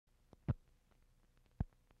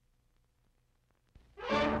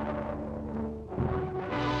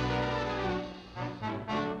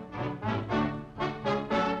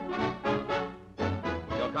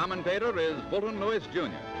commentator is Fulton Lewis, Jr.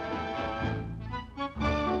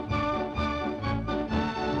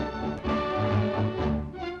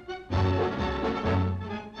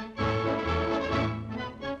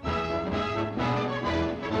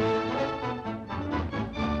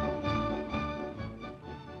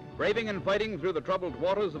 Braving and fighting through the troubled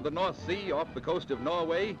waters of the North Sea off the coast of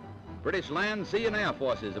Norway, British land, sea, and air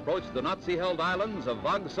forces approached the Nazi-held islands of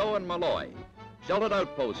Vaagso and Maaloy, sheltered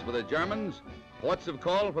outposts for the Germans, ports of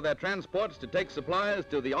call for their transports to take supplies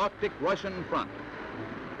to the Arctic Russian front.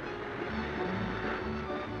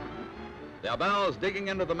 Their bows digging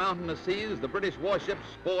into the mountainous seas, the British warships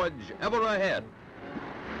forge ever ahead.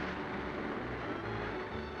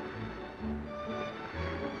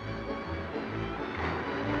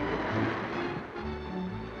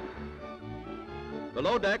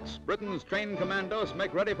 Below decks, Britain's trained commandos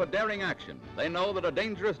make ready for daring action. They know that a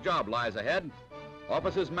dangerous job lies ahead.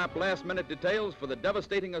 Officers map last-minute details for the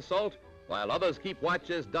devastating assault, while others keep watch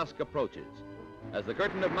as dusk approaches. As the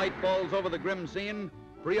curtain of night falls over the grim scene,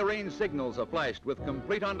 prearranged signals are flashed with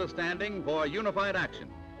complete understanding for unified action.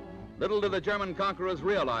 Little do the German conquerors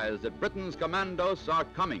realize that Britain's commandos are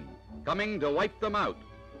coming to wipe them out.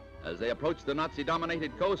 As they approach the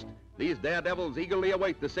Nazi-dominated coast, these daredevils eagerly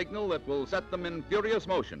await the signal that will set them in furious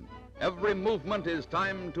motion. Every movement is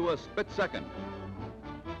timed to a split second.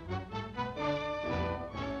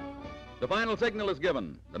 The final signal is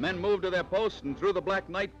given. The men move to their posts, and through the black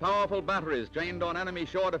night, powerful batteries trained on enemy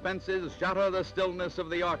shore defenses shatter the stillness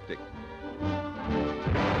of the Arctic.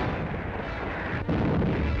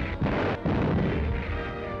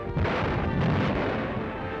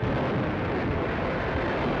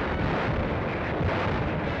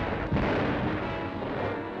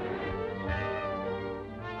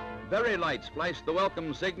 Very lights flash the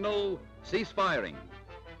welcome signal, cease firing.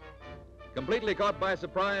 Completely caught by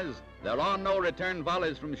surprise, there are no return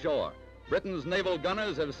volleys from shore. Britain's naval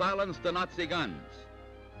gunners have silenced the Nazi guns.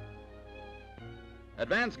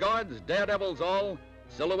 Advance guards, daredevils all,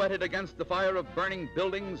 silhouetted against the fire of burning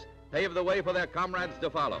buildings, pave the way for their comrades to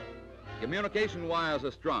follow. Communication wires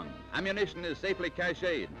are strung, ammunition is safely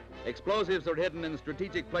cached, explosives are hidden in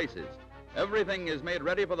strategic places. Everything is made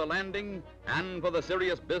ready for the landing and for the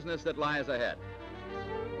serious business that lies ahead.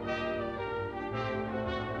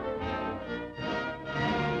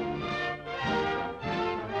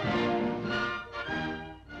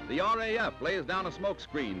 The RAF lays down a smoke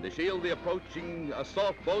screen to shield the approaching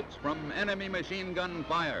assault boats from enemy machine gun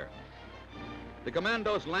fire. The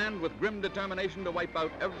Commandos land with grim determination to wipe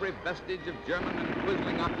out every vestige of German and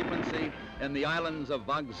Quisling occupancy in the islands of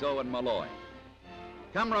Vaagso and Maaloy.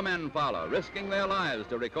 Cameramen follow, risking their lives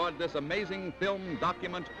to record this amazing film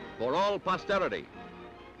document for all posterity.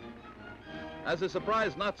 As the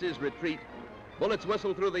surprised Nazis retreat, bullets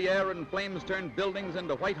whistle through the air and flames turn buildings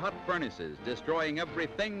into white-hot furnaces, destroying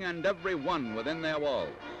everything and everyone within their walls.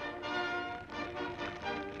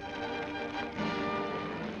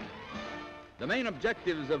 The main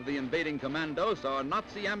objectives of the invading commandos are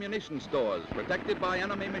Nazi ammunition stores protected by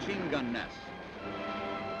enemy machine gun nests.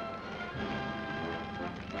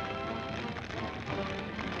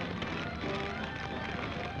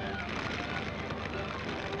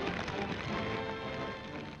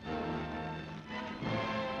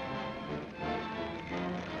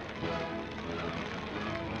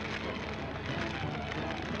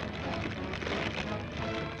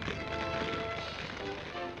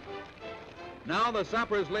 Now the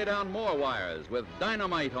sappers lay down more wires with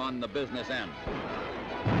dynamite on the business end.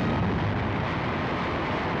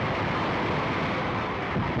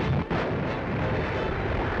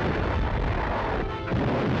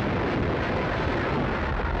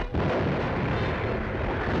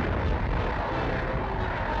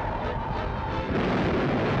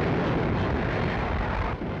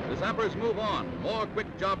 The sappers move on, more quick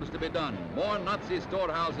jobs to be done, more Nazi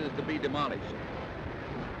storehouses to be demolished.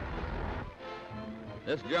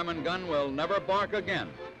 This German gun will never bark again.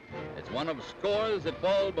 It's one of scores that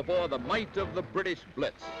fall before the might of the British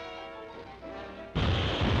Blitz.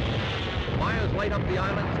 Fires light up the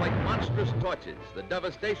islands like monstrous torches. The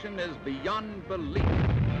devastation is beyond belief.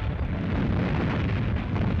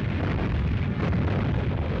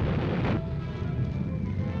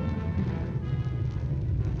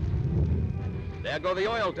 There go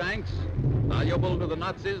the oil tanks, valuable to the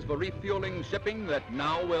Nazis for refueling shipping that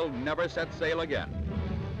now will never set sail again.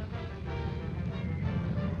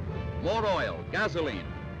 More oil, gasoline,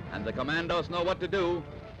 and the commandos know what to do,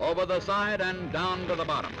 over the side and down to the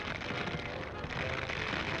bottom.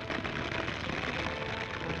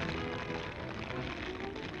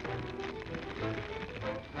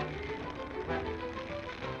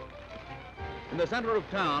 In the center of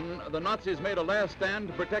town, the Nazis made a last stand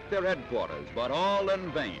to protect their headquarters, but all in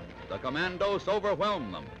vain. The Commandos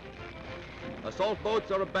overwhelmed them. Assault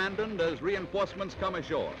boats are abandoned as reinforcements come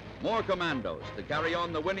ashore. More Commandos to carry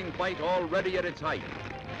on the winning fight already at its height.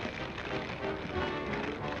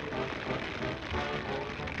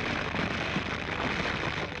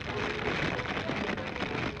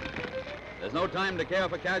 There's no time to care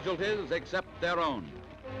for casualties except their own.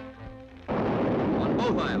 On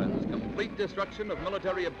both islands, complete destruction of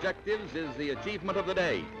military objectives is the achievement of the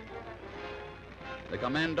day. The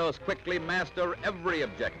Commandos quickly master every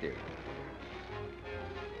objective.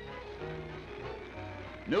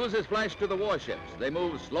 News is flashed to the warships. They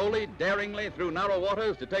move slowly, daringly through narrow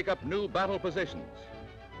waters to take up new battle positions.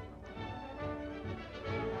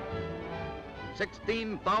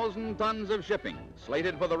 16,000 tons of shipping,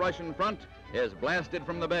 slated for the Russian front, is blasted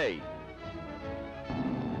from the bay.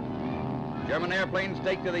 German airplanes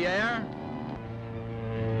take to the air.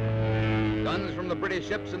 Guns from the British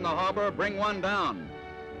ships in the harbor bring one down.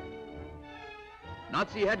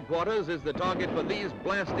 Nazi headquarters is the target for these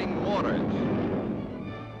blasting mortars.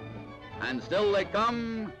 And still they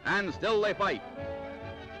come, and still they fight.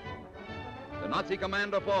 The Nazi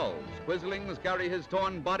commander falls. Quislings carry his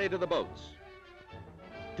torn body to the boats.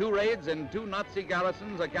 2 raids in 2 Nazi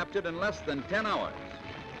garrisons are captured in less than 10 hours.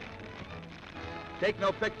 Take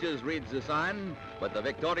no pictures, reads the sign, but the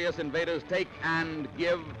victorious invaders take and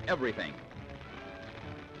give everything.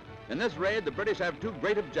 In this raid, the British have 2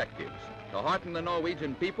 great objectives: to hearten the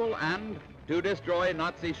Norwegian people and to destroy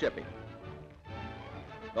Nazi shipping.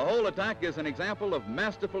 The whole attack is an example of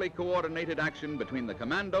masterfully coordinated action between the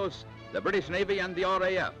Commandos, the British Navy, and the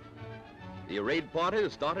RAF. The raid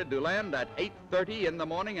parties started to land at 8:30 in the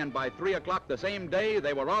morning, and by 3 o'clock the same day,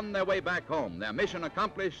 they were on their way back home. Their mission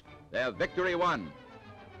accomplished, their victory won.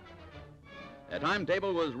 Their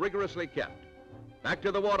timetable was rigorously kept. Back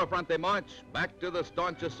to the waterfront they marched, back to the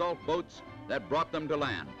staunch assault boats that brought them to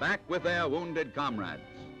land, back with their wounded comrades.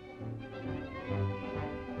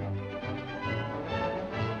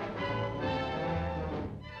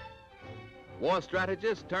 War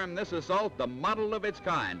strategists term this assault the model of its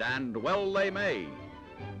kind, and well they may.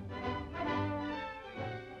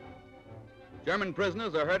 German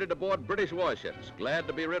prisoners are herded aboard British warships, glad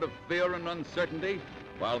to be rid of fear and uncertainty,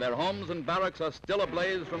 while their homes and barracks are still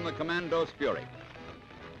ablaze from the Commandos' fury.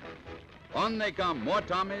 On they come, more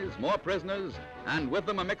Tommies, more prisoners, and with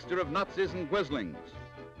them a mixture of Nazis and Quislings.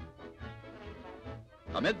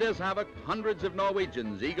 Amid this havoc, hundreds of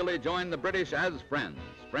Norwegians eagerly join the British as friends,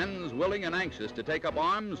 friends willing and anxious to take up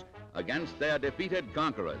arms against their defeated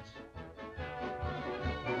conquerors.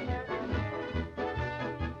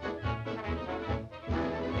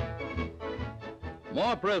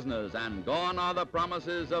 More prisoners, and gone are the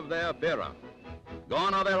promises of their Führer.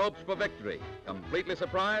 Gone are their hopes for victory. Completely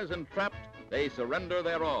surprised and trapped, they surrender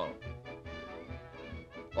their all.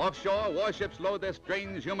 Offshore, warships load their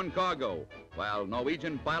strange human cargo, while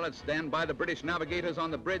Norwegian pilots stand by the British navigators on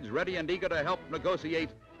the bridge, ready and eager to help negotiate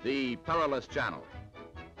the perilous channel.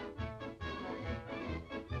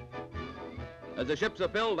 As the ships are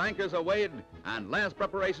filled, anchors are weighed, and last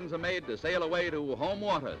preparations are made to sail away to home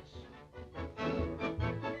waters.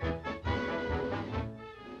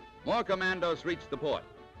 More Commandos reach the port,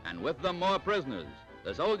 and with them more prisoners.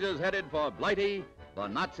 The soldiers headed for Blighty, the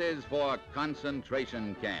Nazis for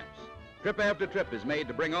concentration camps. Trip after trip is made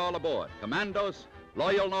to bring all aboard: Commandos,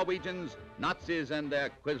 loyal Norwegians, Nazis, and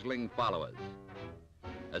their quisling followers.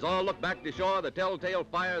 As all look back to shore, the telltale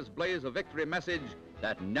fires blaze a victory message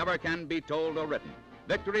that never can be told or written.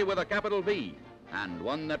 Victory with a capital V, and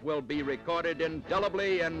one that will be recorded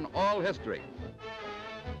indelibly in all history.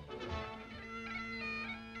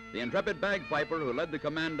 The intrepid bagpiper who led the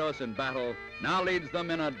Commandos in battle now leads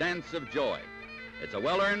them in a dance of joy. It's a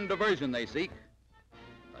well-earned diversion they seek.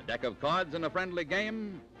 A deck of cards and a friendly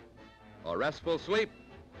game, or restful sleep,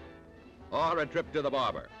 or a trip to the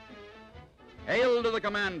barber. Hail to the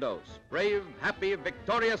Commandos, brave, happy,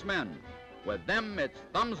 victorious men. With them, it's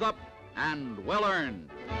thumbs up and well-earned.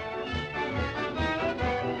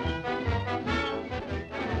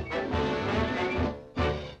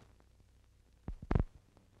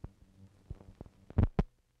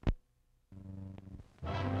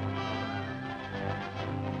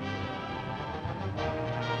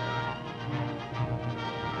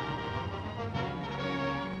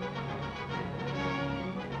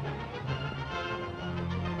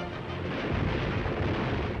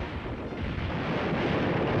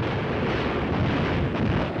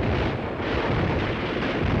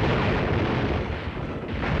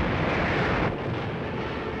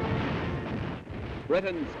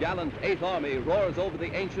 Britain's gallant 8th Army roars over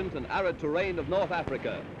the ancient and arid terrain of North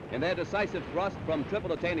Africa in their decisive thrust from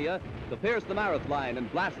Tripolitania to pierce the Mareth line and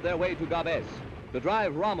blast their way to Gabes, to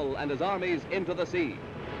drive Rommel and his armies into the sea.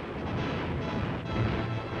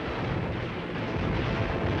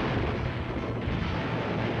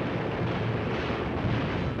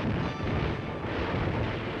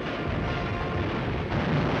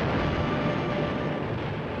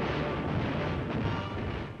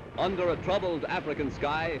 Under a troubled African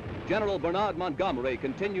sky, General Bernard Montgomery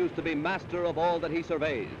continues to be master of all that he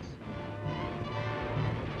surveys.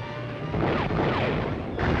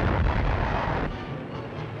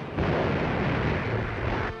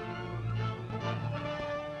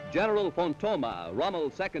 General Fontoma,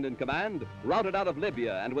 Rommel's second in command, routed out of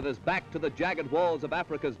Libya and with his back to the jagged walls of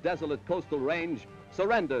Africa's desolate coastal range,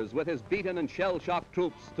 surrenders with his beaten and shell-shocked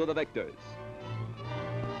troops to the victors.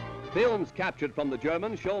 Films captured from the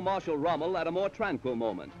Germans show Marshal Rommel at a more tranquil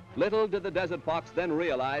moment. Little did the Desert Fox then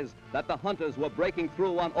realize that the hunters were breaking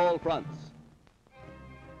through on all fronts.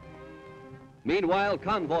 Meanwhile,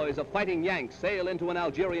 convoys of fighting Yanks sail into an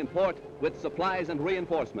Algerian port with supplies and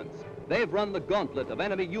reinforcements. They've run the gauntlet of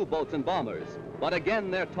enemy U-boats and bombers, but again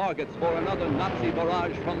they're targets for another Nazi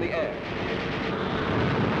barrage from the air.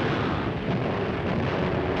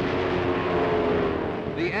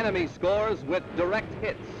 The enemy scores with direct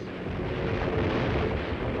hits.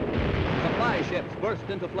 Supply ships burst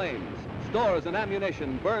into flames. Stores and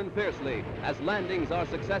ammunition burn fiercely as landings are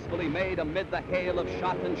successfully made amid the hail of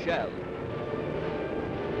shot and shell.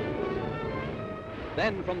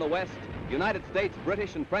 Then from the west, United States,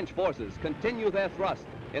 British, and French forces continue their thrust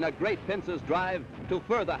in a great pincer's drive to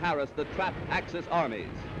further harass the trapped Axis armies.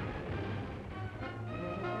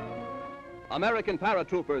 American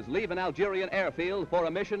paratroopers leave an Algerian airfield for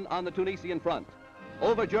a mission on the Tunisian front.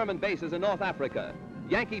 Over German bases in North Africa,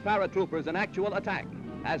 Yankee paratroopers in actual attack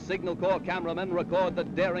as Signal Corps cameramen record the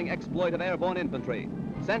daring exploit of airborne infantry,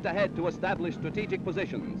 sent ahead to establish strategic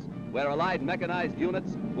positions where Allied mechanized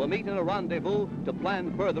units will meet in a rendezvous to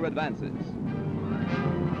plan further advances.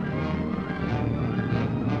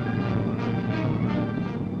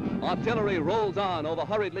 Artillery rolls on over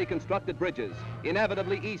hurriedly constructed bridges,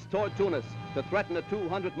 inevitably east toward Tunis, to threaten a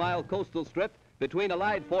 200-mile coastal strip between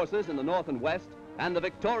Allied forces in the north and west and the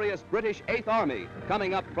victorious British 8th Army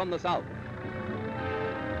coming up from the south.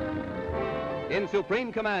 In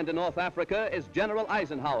supreme command in North Africa is General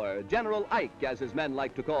Eisenhower, General Ike as his men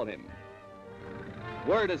like to call him.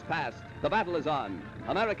 Word is passed, the battle is on.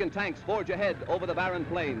 American tanks forge ahead over the barren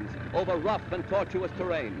plains, over rough and tortuous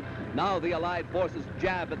terrain. Now the Allied forces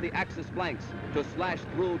jab at the Axis flanks to slash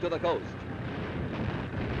through to the coast.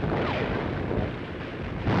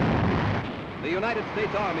 The United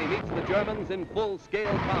States Army meets the Germans in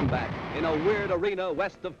full-scale combat in a weird arena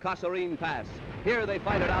west of Kasserine Pass. Here they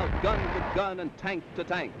fight it out gun to gun and tank to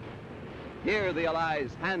tank. Here the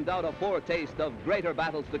Allies hand out a foretaste of greater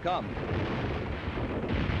battles to come.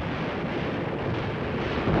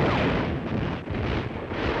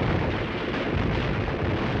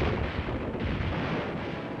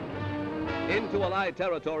 Into Allied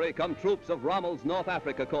territory come troops of Rommel's North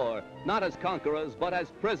Africa Corps, not as conquerors, but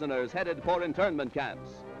as prisoners headed for internment camps.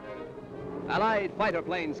 Allied fighter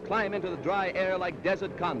planes climb into the dry air like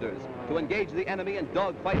desert condors to engage the enemy in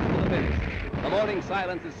dogfights to the finish. The morning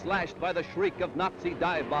silence is slashed by the shriek of Nazi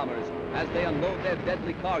dive bombers as they unload their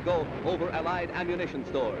deadly cargo over Allied ammunition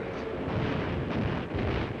stores.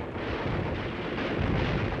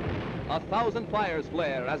 1,000 fires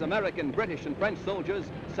flare as American, British, and French soldiers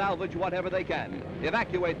salvage whatever they can,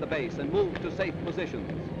 evacuate the base, and move to safe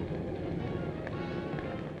positions.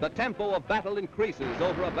 The tempo of battle increases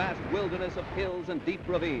over a vast wilderness of hills and deep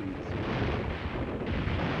ravines.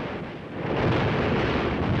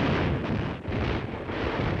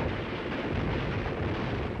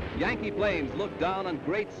 Yankee planes look down on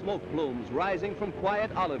great smoke plumes rising from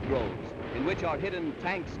quiet olive groves, in which are hidden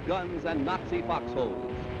tanks, guns, and Nazi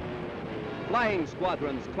foxholes. Flying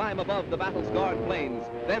squadrons climb above the battle-scarred plains,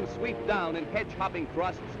 then sweep down in hedge-hopping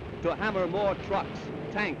thrusts to hammer more trucks,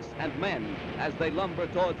 tanks, and men as they lumber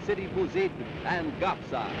toward Sidi Bouzid and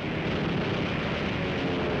Gafsa.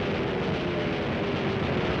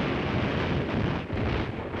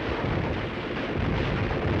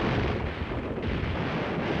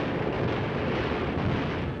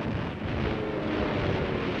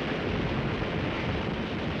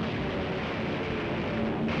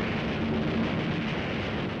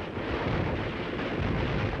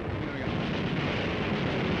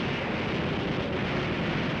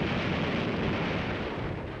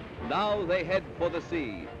 Now they head for the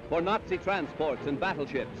sea, for Nazi transports and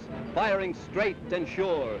battleships, firing straight and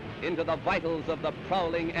sure into the vitals of the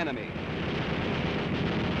prowling enemy.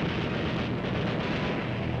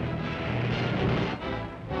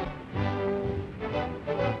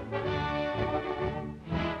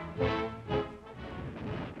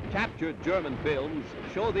 Captured German films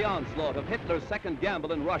show the onslaught of Hitler's second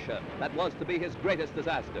gamble in Russia that was to be his greatest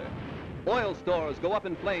disaster. Oil stores go up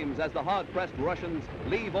in flames as the hard-pressed Russians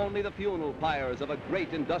leave only the funeral pyres of a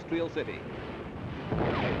great industrial city.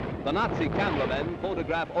 The Nazi cameramen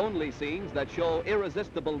photograph only scenes that show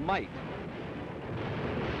irresistible might.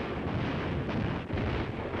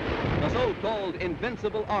 The so-called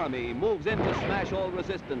invincible army moves in to smash all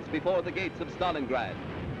resistance before the gates of Stalingrad.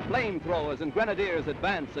 Flamethrowers and grenadiers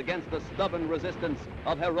advance against the stubborn resistance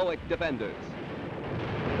of heroic defenders.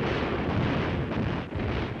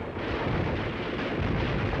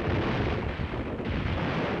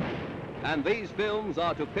 And these films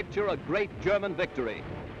are to picture a great German victory,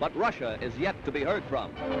 but Russia is yet to be heard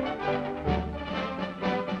from.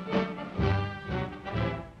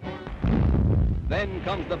 Then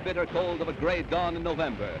comes the bitter cold of a gray dawn in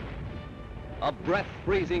November. A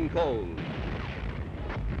breath-freezing cold.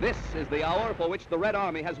 This is the hour for which the Red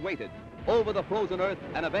Army has waited. Over the frozen earth,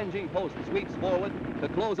 an avenging host sweeps forward to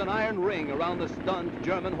close an iron ring around the stunned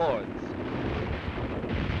German hordes.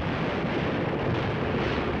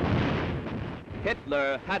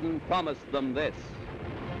 Hitler hadn't promised them this.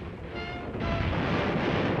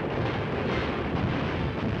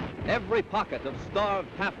 Every pocket of starved,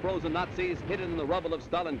 half-frozen Nazis hidden in the rubble of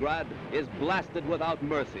Stalingrad is blasted without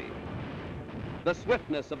mercy. The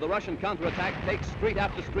swiftness of the Russian counterattack takes street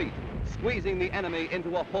after street, squeezing the enemy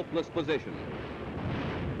into a hopeless position.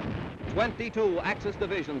 22 Axis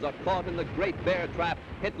divisions are caught in the great bear trap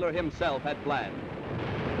Hitler himself had planned.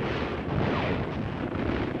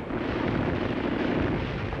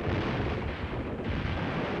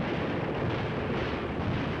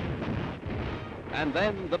 And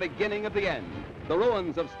then the beginning of the end. The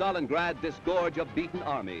ruins of Stalingrad disgorge a beaten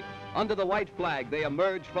army. Under the white flag, they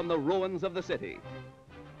emerge from the ruins of the city.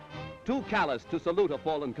 Too callous to salute a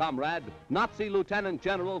fallen comrade, Nazi Lieutenant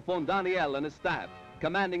General von Daniel and his staff,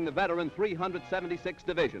 commanding the veteran 376th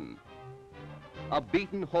Division. A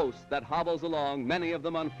beaten host that hobbles along, many of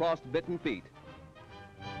them on frost-bitten feet.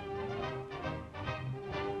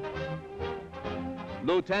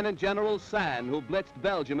 Lieutenant General Sand, who blitzed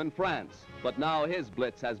Belgium and France, but now his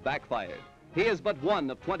blitz has backfired. He is but one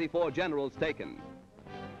of 24 generals taken.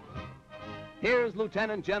 Here's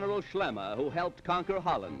Lieutenant General Schlemmer, who helped conquer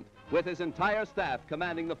Holland, with his entire staff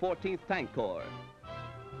commanding the 14th Tank Corps.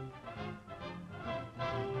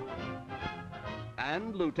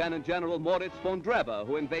 And Lieutenant General Moritz von Drebe,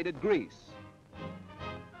 who invaded Greece.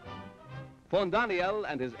 Von Daniel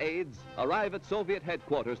and his aides arrive at Soviet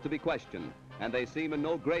headquarters to be questioned, and they seem in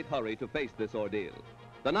no great hurry to face this ordeal.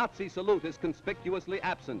 The Nazi salute is conspicuously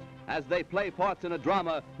absent as they play parts in a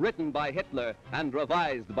drama written by Hitler and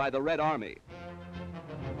revised by the Red Army.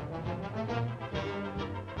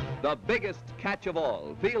 The biggest catch of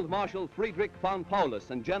all, Field Marshal Friedrich von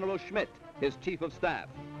Paulus and General Schmidt, his chief of staff.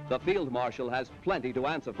 The Field Marshal has plenty to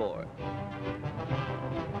answer for.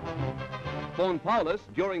 Von Paulus,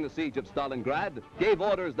 during the siege of Stalingrad, gave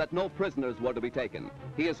orders that no prisoners were to be taken.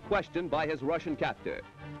 He is questioned by his Russian captor.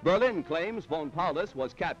 Berlin claims von Paulus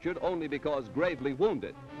was captured only because gravely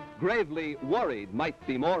wounded. Gravely worried might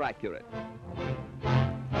be more accurate.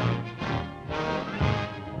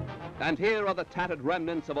 And here are the tattered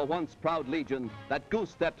remnants of a once proud legion that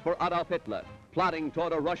goose-stepped for Adolf Hitler, plodding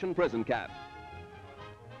toward a Russian prison camp.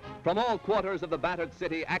 From all quarters of the battered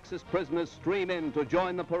city, Axis prisoners stream in to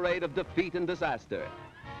join the parade of defeat and disaster.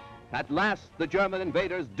 At last, the German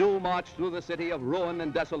invaders do march through the city of ruin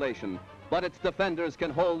and desolation, but its defenders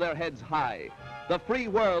can hold their heads high. The free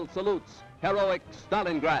world salutes heroic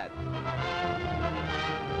Stalingrad.